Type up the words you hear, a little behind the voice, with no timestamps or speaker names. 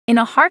In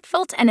a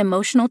heartfelt and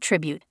emotional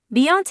tribute,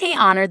 Beyoncé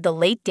honored the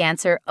late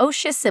dancer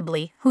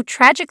Sibley, who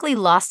tragically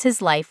lost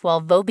his life while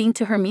voguing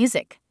to her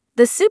music.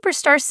 The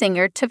superstar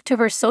singer took to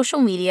her social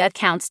media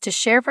accounts to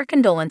share her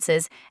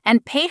condolences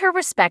and pay her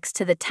respects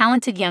to the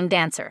talented young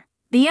dancer.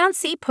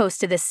 Beyoncé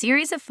posted a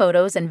series of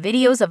photos and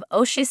videos of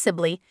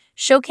Sibley,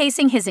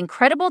 showcasing his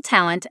incredible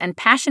talent and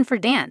passion for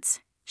dance.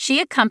 She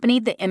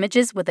accompanied the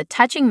images with a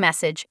touching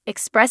message,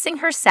 expressing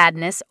her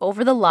sadness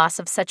over the loss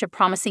of such a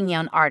promising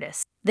young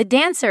artist. The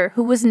dancer,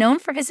 who was known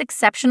for his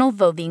exceptional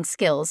voguing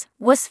skills,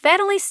 was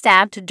fatally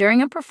stabbed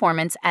during a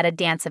performance at a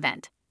dance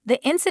event.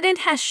 The incident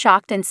has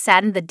shocked and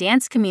saddened the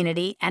dance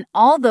community and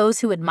all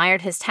those who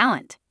admired his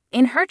talent.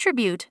 In her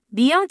tribute,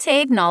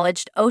 Beyoncé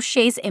acknowledged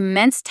O'Shea's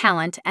immense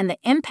talent and the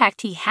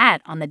impact he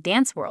had on the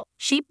dance world.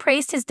 She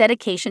praised his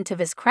dedication to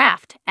his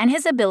craft and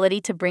his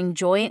ability to bring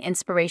joy and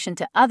inspiration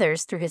to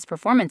others through his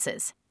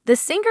performances. The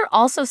singer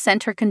also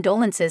sent her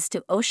condolences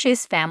to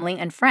O'Shea's family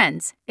and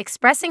friends,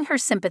 expressing her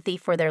sympathy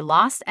for their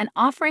loss and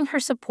offering her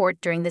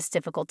support during this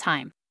difficult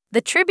time. The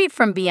tribute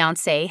from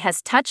Beyoncé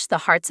has touched the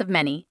hearts of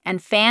many,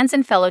 and fans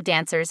and fellow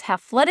dancers have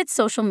flooded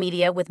social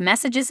media with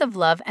messages of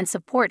love and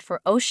support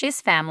for O'Shea's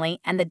family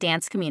and the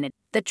dance community.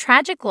 The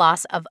tragic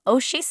loss of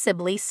O'Shea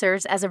Sibley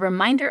serves as a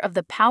reminder of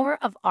the power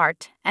of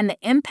art and the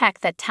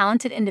impact that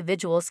talented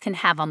individuals can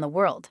have on the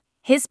world.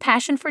 His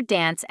passion for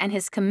dance and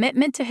his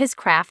commitment to his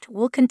craft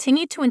will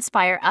continue to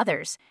inspire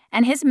others,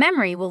 and his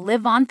memory will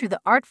live on through the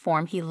art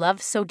form he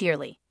loved so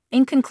dearly.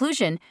 In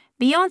conclusion,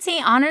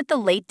 Beyoncé honored the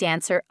late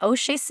dancer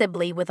O'Shea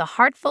Sibley with a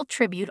heartfelt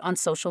tribute on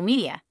social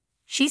media.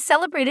 She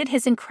celebrated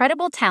his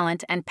incredible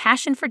talent and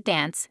passion for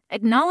dance,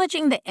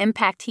 acknowledging the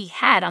impact he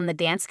had on the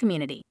dance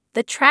community.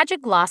 The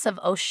tragic loss of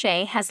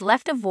O'Shea has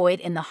left a void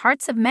in the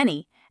hearts of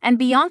many, and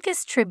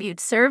Beyoncé's tribute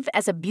served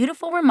as a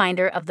beautiful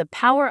reminder of the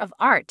power of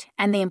art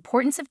and the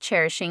importance of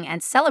cherishing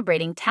and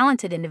celebrating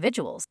talented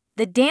individuals.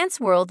 The dance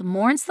world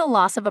mourns the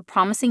loss of a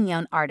promising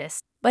young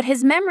artist, but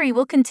his memory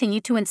will continue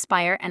to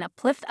inspire and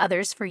uplift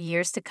others for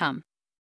years to come.